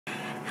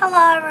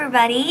Hello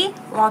everybody!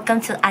 Welcome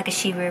to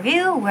Akashi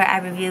Review, where I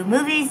review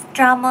movies,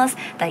 dramas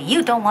that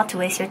you don't want to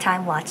waste your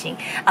time watching.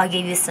 I'll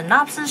give you a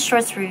synopsis,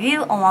 shorts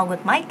review along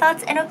with my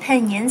thoughts and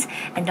opinions,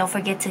 and don't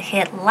forget to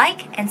hit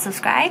like and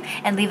subscribe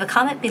and leave a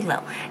comment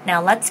below.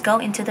 Now let's go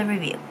into the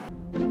review.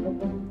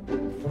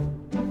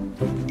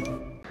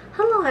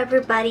 Hello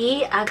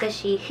everybody,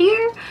 Akashi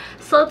here.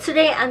 So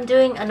today I'm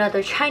doing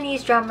another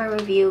Chinese drama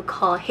review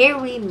called Here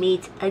We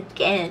Meet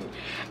Again,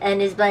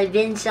 and it's by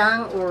Vin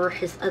Zhang, or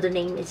his other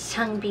name is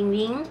Chang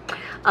Bingbing.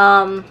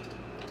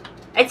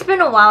 It's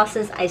been a while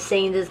since I've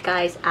seen this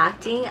guy's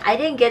acting. I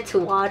didn't get to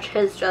watch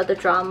his other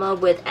drama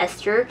with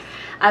Esther.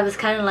 I was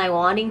kind of like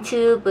wanting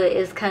to, but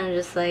it's kind of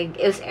just like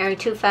it was airing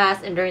too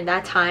fast, and during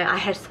that time I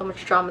had so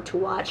much drama to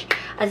watch.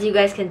 As you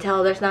guys can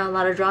tell, there's not a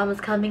lot of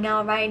dramas coming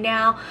out right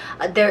now.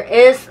 There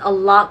is a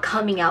lot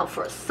coming out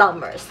for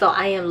summer, so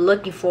I am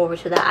looking forward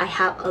to that. I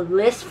have a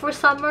list for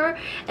summer,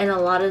 and a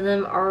lot of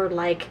them are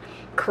like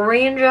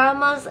Korean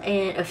dramas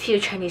and a few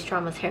Chinese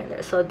dramas here and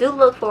there, so do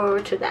look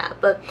forward to that.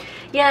 But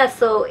yeah,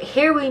 so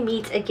Here We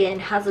Meet Again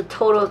has a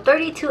total of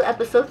 32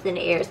 episodes and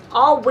airs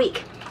all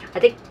week. I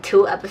think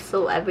 2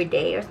 episodes every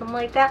day or something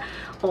like that,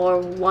 or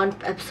 1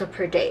 episode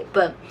per day.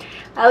 But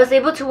I was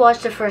able to watch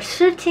the first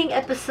 15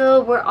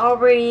 episodes. We're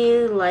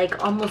already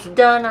like almost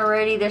done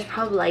already. There's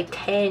probably like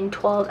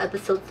 10-12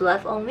 episodes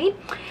left only.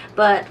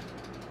 But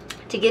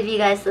to give you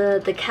guys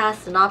the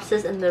cast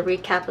synopsis and the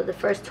recap of the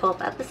first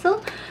 12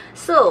 episodes.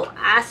 So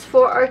as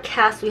for our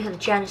cast, we have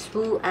Janice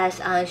Wu as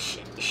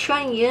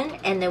Xuan Yun,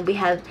 and then we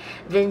have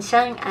Vin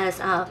Zhang as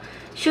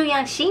Xu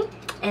Yangxi,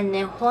 and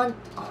then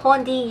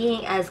Huan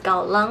Diying as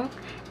Gao Lang,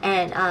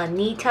 and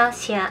Nita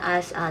Xia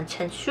as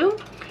Chen Shu,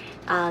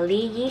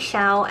 Li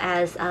Yixiao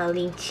as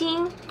Lin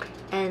Qing,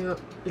 and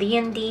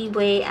Lian Di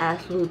Wei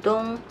as Lu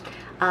Dong,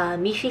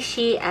 Mi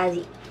Fixi as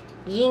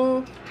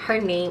Ying. Her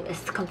name is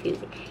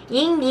confusing.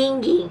 Ying.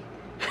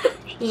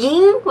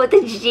 Ying with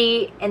the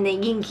G, and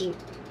then Ying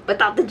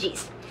without the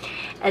G's.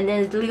 And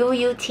then Liu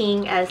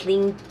Yuting as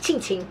Lin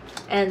Qingqing.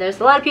 And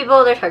there's a lot of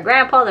people. There's her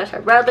grandpa, there's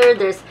her brother,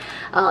 there's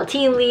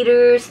team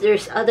leaders,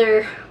 there's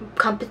other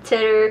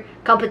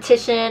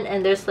competition,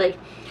 and there's like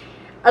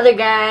other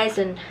guys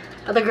and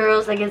other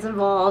girls that gets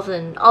involved,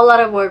 and a lot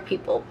of more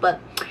people. But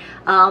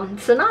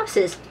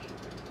synopsis.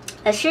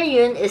 Xu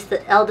Yun is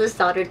the eldest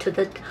daughter to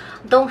the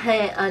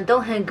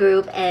Donghen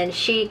group, and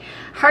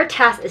her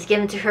task is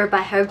given to her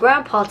by her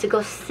grandpa to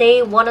go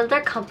save one of their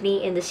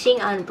company in the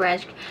Xin'an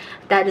branch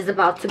that is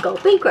about to go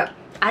bankrupt.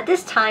 At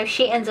this time,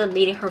 she ends up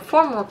meeting her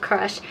former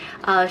crush,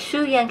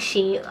 Xu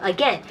Yangxi,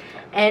 again.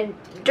 And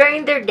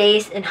during their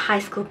days in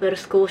high school, middle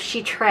school,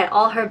 she tried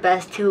all her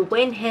best to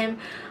win him,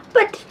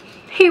 but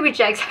he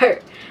rejects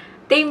her.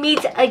 They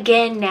meet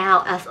again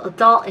now as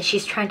adult, and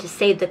she's trying to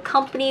save the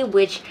company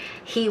which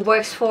he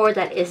works for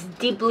that is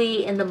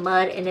deeply in the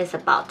mud and is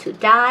about to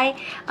die.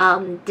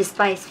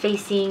 Despite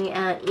facing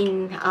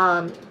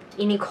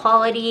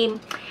inequality,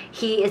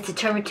 he is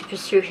determined to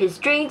pursue his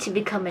dream to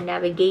become a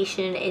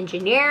navigation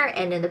engineer,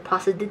 and in the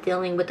process of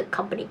dealing with the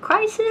company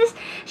crisis,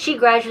 she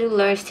gradually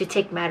learns to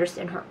take matters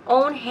in her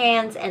own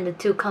hands, and the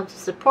two come to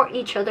support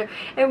each other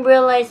and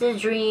realize the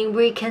dream,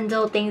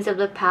 rekindle things of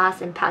the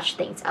past, and patch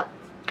things up.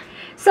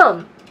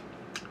 So,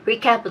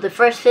 recap of the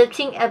first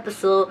 15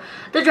 episodes.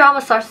 The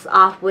drama starts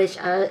off with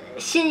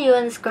Xin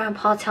Yun's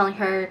grandpa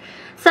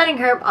setting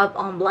her up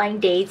on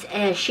blind dates,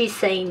 and she's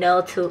saying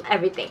no to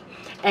everything.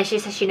 And she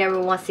says she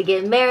never wants to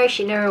get married,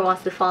 she never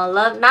wants to fall in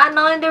love, not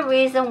knowing the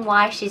reason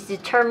why. She's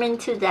determined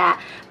to that.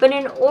 But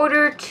in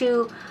order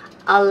to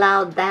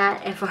allow that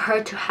and for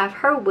her to have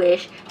her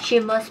wish, she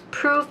must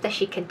prove that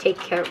she can take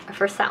care of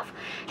herself.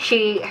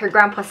 Her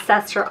grandpa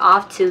sets her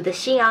off to the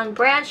Xi'an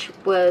branch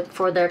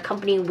for their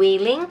company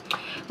Weiling,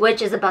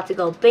 which is about to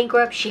go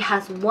bankrupt. She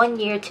has 1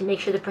 year to make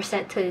sure the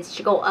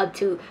percentage go up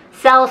to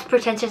sales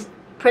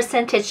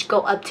percentage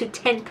go up to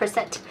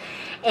 10%.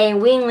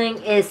 And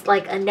Weiling is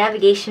like a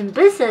navigation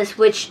business,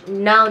 which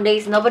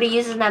nowadays nobody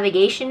uses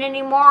navigation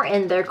anymore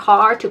in their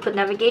car to put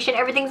navigation.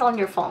 Everything's on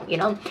your phone, you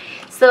know.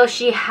 So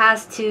she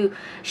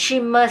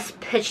must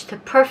pitch the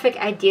perfect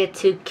idea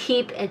to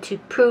keep and to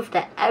prove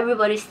that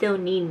everybody still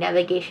needs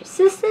navigation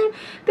system.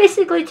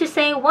 Basically to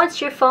say,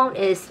 once your phone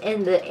is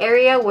in the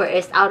area where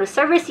it's out of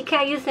service, you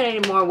can't use it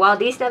anymore, while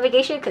these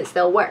navigation can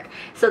still work.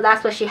 So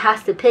that's what she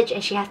has to pitch,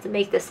 and she has to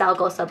make the sale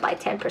goes up by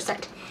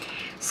 10%.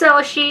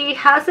 So she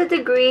has a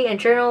degree in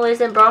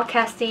journalism,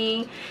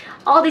 broadcasting,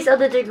 all these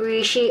other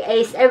degrees. She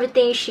aced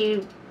everything.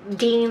 She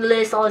dean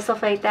list, all the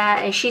stuff like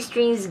that, and she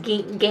streams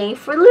game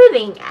for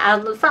living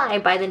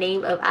outside by the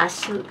name of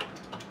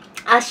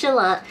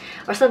Ashila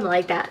or something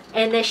like that.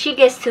 And then she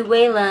gets to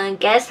Weiling.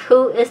 Guess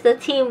who is the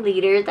team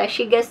leader that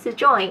she gets to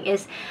join?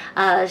 Is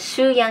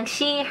Xu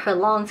Yangxi, her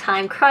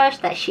longtime crush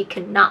that she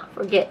cannot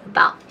forget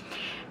about.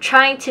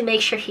 Trying to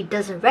make sure he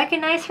doesn't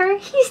recognize her,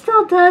 he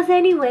still does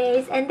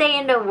anyways, and they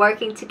end up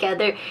working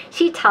together.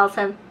 She tells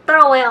him,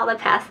 throw away all the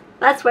past,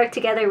 let's work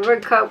together,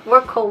 we're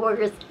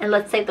co-workers, and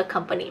let's save the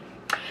company.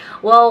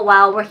 Well,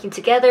 while working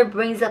together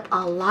brings up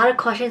a lot of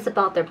questions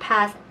about their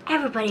past.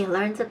 Everybody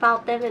learns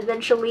about them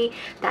eventually,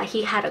 that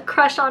he had a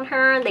crush on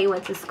her, they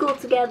went to school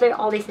together,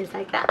 all these things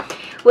like that,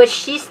 which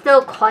she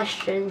still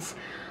questions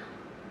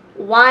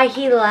why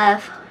he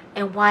left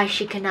and why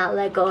she cannot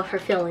let go of her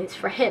feelings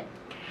for him.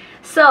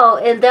 So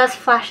it does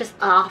flashes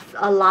off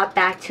a lot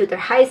back to their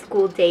high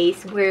school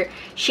days, where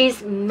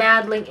she's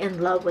madly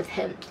in love with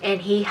him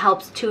and he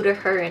helps tutor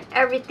her and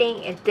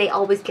everything, and they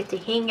always get to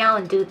hang out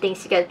and do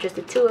things together, just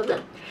the two of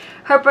them.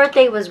 Her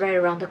birthday was right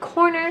around the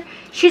corner.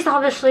 She's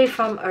obviously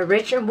from a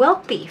rich and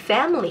wealthy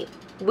family,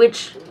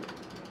 which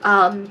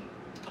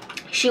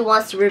she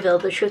wants to reveal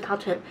the truth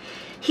out to him.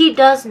 He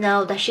does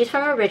know that she's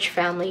from a rich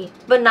family,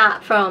 but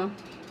not from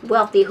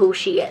wealthy who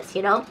she is,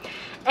 you know.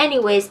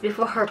 Anyways,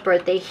 before her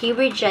birthday, he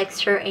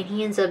rejects her and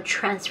he ends up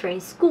transferring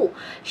school.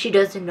 She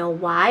doesn't know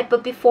why,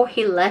 but before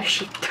he left,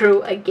 she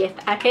threw a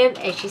gift at him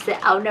and she said,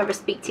 "I'll never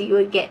speak to you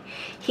again."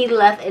 He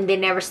left and they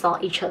never saw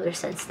each other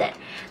since then.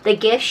 The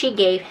gift she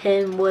gave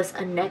him was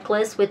a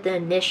necklace with the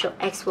initial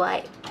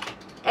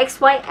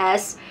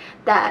XYS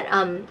that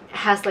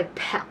has like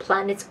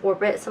planets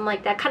orbit, something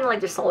like that, kind of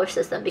like the solar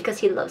system, because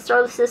he loves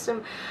solar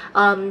system,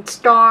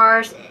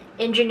 stars,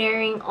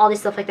 engineering, all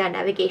this stuff like that,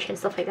 navigation,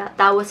 stuff like that.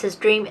 That was his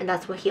dream, and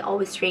that's what he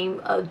always dreamed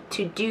of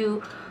to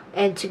do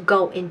and to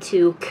go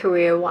into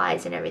career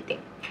wise and everything.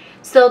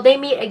 So they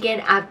meet again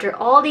after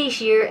all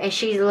these years, and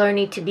she's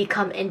learning to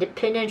become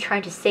independent,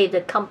 trying to save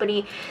the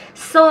company.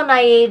 So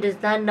naive, does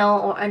not know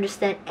or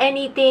understand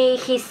anything.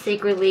 He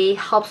secretly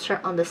helps her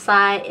on the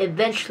side.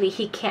 Eventually,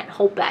 he can't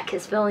hold back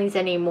his feelings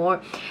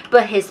anymore,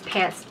 but his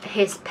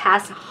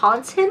past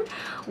haunts him,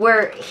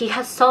 where he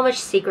has so much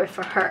secret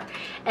for her,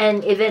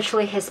 and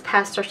eventually his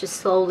past starts to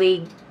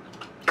slowly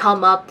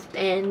come up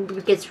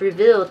and gets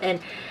revealed. And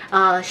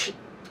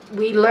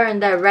we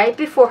learned that right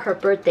before her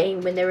birthday,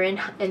 when they were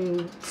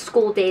in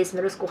school days,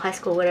 middle school, high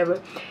school,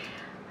 whatever,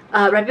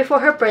 right before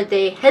her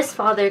birthday, his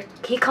father,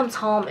 he comes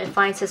home and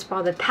finds his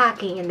father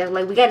packing, and they're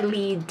like, "We gotta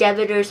leave,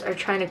 debtors are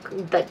trying to,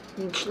 the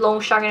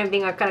loan shark and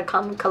everything are gonna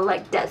come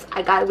collect debts,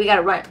 we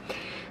gotta run."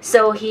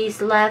 So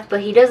he's left, but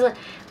he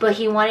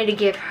wanted to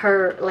give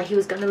her, like, he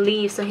was gonna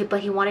leave, but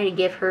he wanted to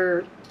give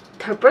her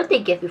birthday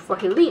gift before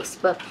he leaves.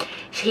 But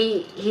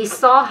he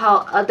saw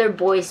how other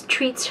boys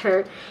treats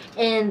her,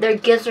 and their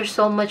gifts are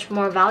so much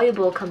more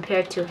valuable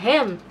compared to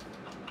him,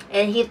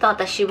 and he thought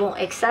that she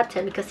won't accept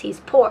him because he's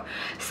poor.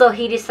 So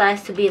he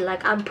decides to be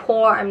like, "I'm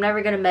poor, I'm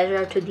never gonna measure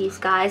up to these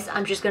guys,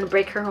 I'm just gonna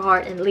break her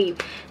heart and leave."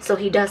 So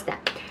he does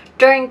that.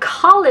 During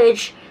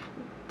college,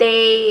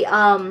 they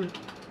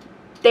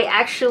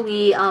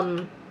actually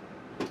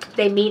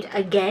they meet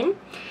again,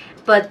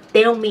 but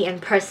they don't meet in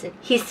person.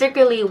 He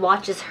secretly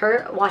watches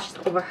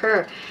over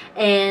her,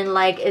 and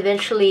like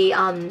eventually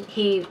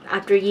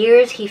after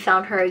years he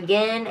found her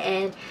again,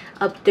 and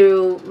up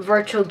through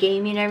virtual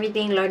gaming and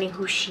everything, learning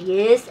who she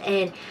is,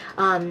 and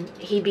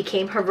he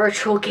became her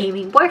virtual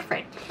gaming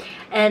boyfriend.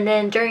 And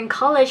then during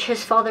college,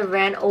 his father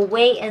ran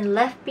away and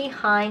left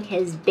behind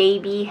his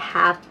baby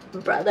half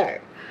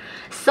brother.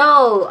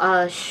 So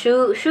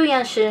Xu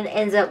Yanshin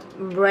ends up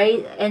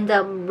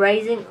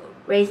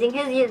raising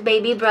his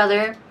baby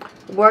brother,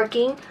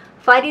 working,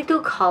 fighting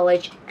through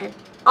college, and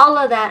all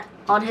of that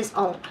on his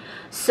own.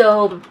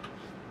 So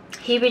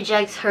he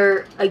rejects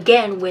her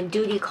again when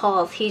duty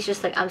calls. He's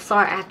just like, "I'm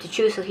sorry, I have to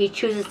choose." So he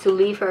chooses to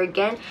leave her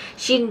again.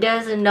 She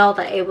doesn't know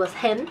that it was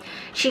him.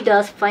 She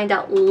does find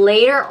out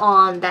later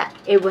on that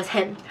it was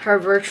him. Her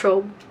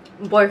virtual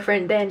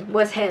boyfriend then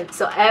was him.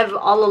 So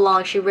all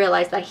along she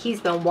realized that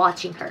he's been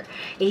watching her,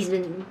 he's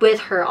been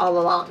with her all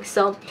along.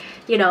 So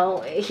you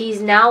know,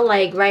 he's now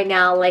like, right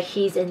now, like,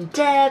 he's in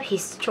debt,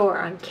 he's short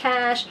on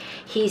cash,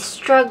 he's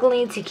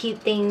struggling to keep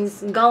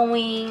things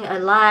going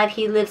alive.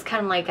 He lives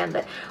kind of like on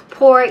the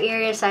poor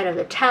area side of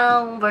the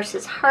town,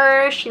 versus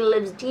her, she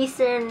lives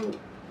decent,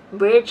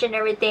 rich and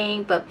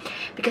everything. But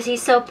because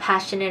he's so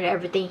passionate in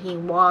everything he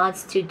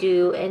wants to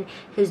do and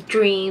his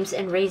dreams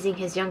and raising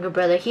his younger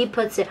brother, he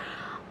puts it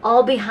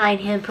all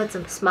behind him, puts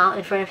a smile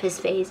in front of his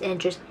face, and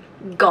just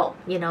go,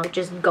 you know,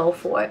 just go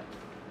for it.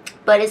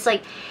 But it's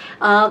like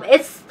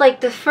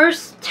the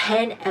first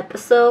 10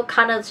 episodes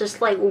kind of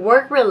just like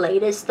work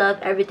related stuff,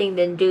 everything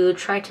they do,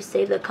 trying to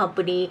save the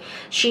company.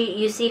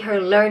 You see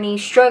her learning,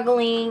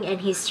 struggling,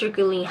 and he's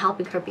secretly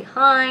helping her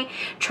behind,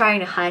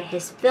 trying to hide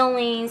his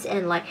feelings,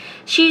 and like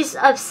she's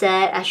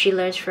upset as she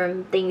learns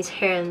from things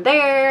here and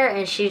there,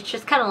 and she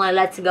just kind of like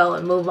lets go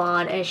and move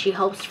on, and she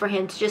hopes for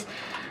him to just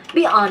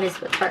be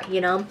honest with her,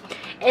 you know.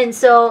 And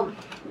so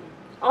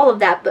all of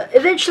that, but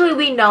eventually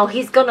we know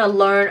he's gonna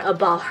learn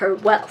about her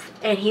wealth,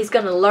 and he's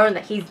gonna learn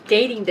that he's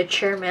dating the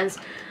chairman's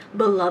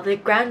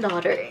beloved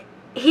granddaughter.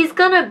 He's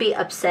gonna be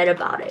upset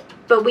about it,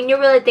 but when you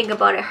really think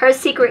about it, her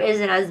secret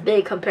isn't as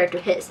big compared to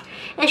his,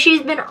 and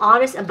she's been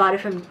honest about it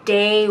from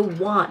day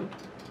one,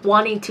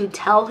 wanting to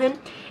tell him,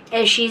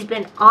 and she's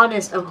been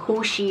honest of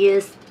who she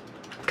is,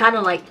 kind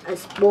of like a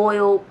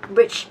spoiled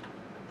rich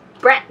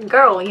brat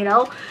girl, you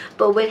know.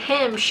 But with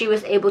him, she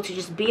was able to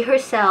just be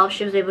herself.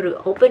 She was able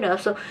to open up.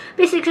 So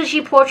basically,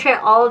 she portrayed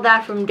all of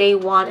that from day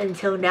one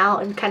until now,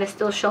 and kind of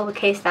still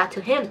showcase that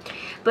to him.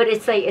 But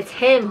it's like, it's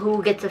him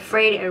who gets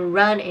afraid and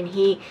run, and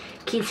he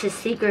keeps his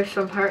secrets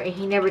from her, and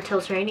he never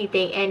tells her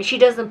anything. And she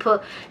doesn't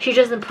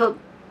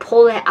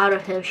pull it out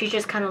of him. She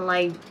just kind of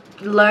like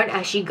learn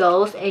as she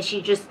goes, and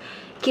she just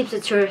keeps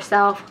it to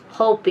herself,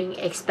 hoping,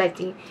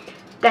 expecting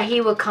that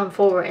he would come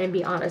forward and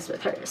be honest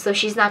with her. So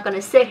she's not going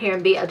to sit here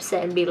and be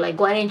upset and be like,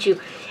 why didn't you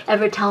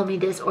ever tell me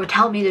this, or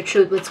tell me the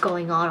truth, what's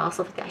going on, all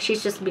stuff like that.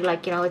 She's just be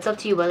like, you know, it's up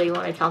to you whether you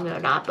want to tell me or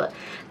not, but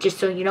just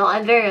so you know,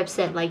 I'm very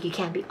upset, like, you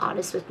can't be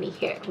honest with me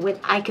here when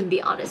I can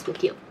be honest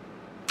with you.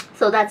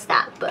 So that's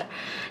that. But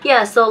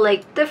yeah, so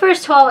like the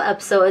first 12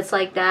 episodes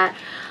like that.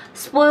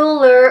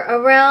 Spoiler,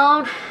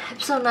 around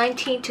episode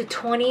 19 to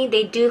 20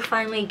 they do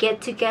finally get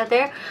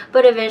together,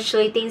 but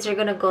eventually things are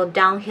gonna go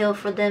downhill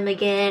for them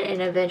again,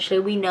 and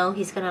eventually we know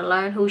he's gonna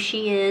learn who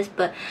she is.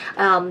 But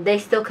they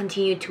still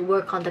continue to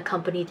work on the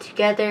company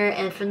together,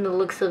 and from the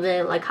looks of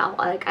it, like how,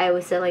 like I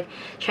always said, like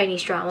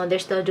Chinese drama, they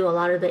still do a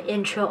lot of the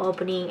intro,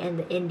 opening, and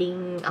the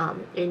ending,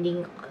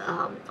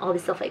 all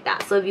this stuff like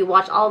that. So if you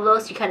watch all of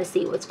those, you kind of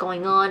see what's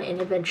going on,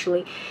 and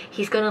eventually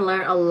he's gonna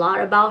learn a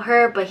lot about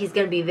her, but he's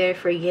gonna be very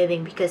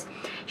forgiving because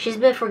she's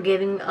been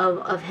forgiving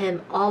of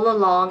him all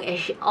along, and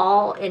she,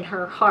 all in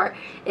her heart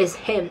is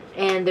him.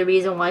 And the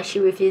reason why she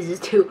refuses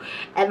to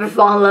ever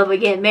fall in love or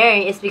get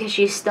married is because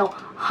she's still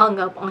hung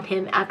up on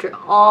him after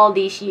all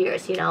these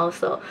years, you know.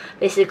 So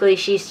basically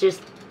she's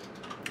just,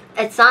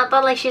 it's not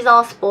that like she's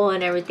all spoiled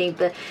and everything,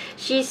 but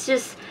she's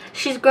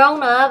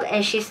grown up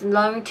and she's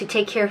learned to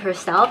take care of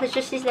herself. It's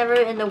just she's never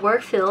in the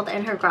work field,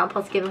 and her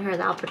grandpa's giving her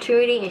the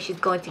opportunity, and she's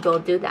going to go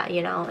do that,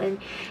 you know. And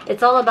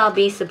it's all about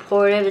being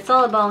supportive. It's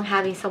all about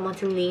having someone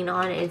to lean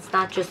on. It's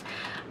not just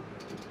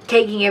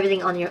taking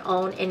everything on your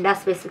own, and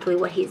that's basically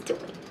what he's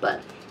doing.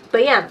 But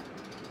yeah,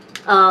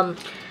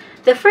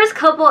 the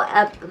first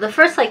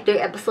like 3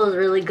 episodes are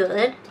really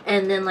good,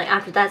 and then like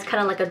after that it's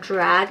kind of like a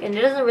drag, and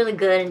it doesn't really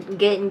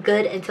get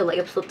good until like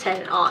episode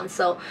 10 and on.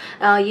 So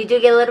you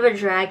do get a little bit of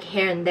drag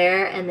here and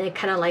there, and then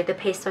kind of like the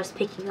pace starts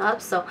picking up.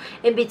 So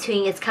in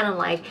between it's kind of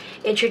like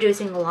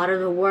introducing a lot of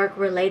the work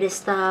related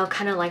stuff,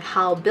 kind of like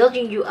how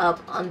building you up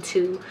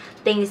onto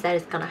things that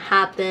is gonna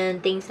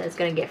happen, things that's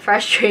gonna get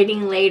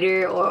frustrating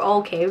later, or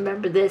okay,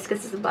 remember this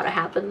because it's about to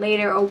happen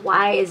later, or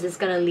why is this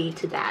gonna lead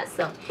to that.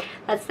 So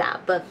that's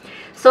that. But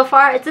so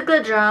far it's a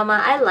good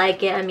drama. I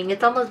like it. I mean,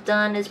 it's almost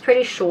done. It's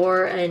pretty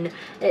short, and it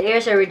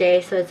airs every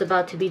day, so it's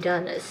about to be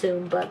done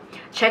soon. But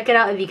check it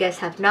out if you guys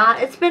have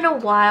not. It's been a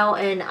while,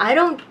 and I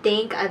don't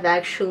think I've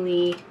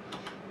actually,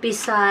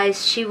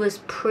 besides She Was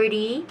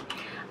Pretty,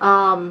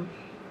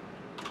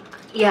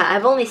 yeah,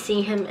 I've only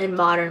seen him in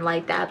modern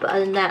like that, but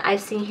other than that, I've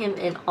seen him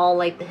in all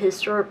like the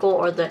historical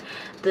or the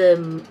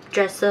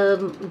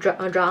dress-up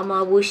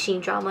drama,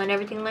 wuxing drama, and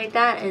everything like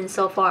that. And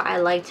so far, I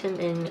liked him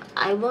in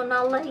I Will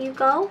Not Let You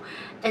Go,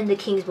 and The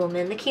King's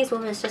Woman. The King's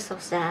Woman is just so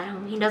sad.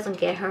 He doesn't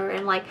get her,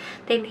 and like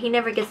he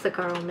never gets the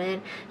girl,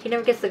 man. He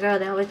never gets the girl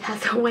that always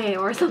passes away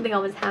or something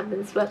always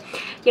happens. But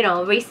you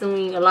know,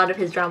 recently a lot of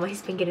his drama,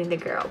 he's been getting the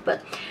girl.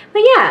 But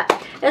yeah,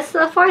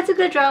 so far it's a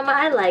good drama.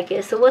 I like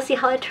it. So we'll see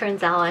how it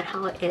turns out and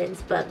how it ends.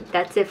 But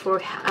that's it for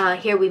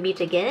Here We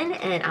Meet Again,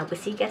 and I will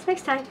see you guys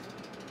next time.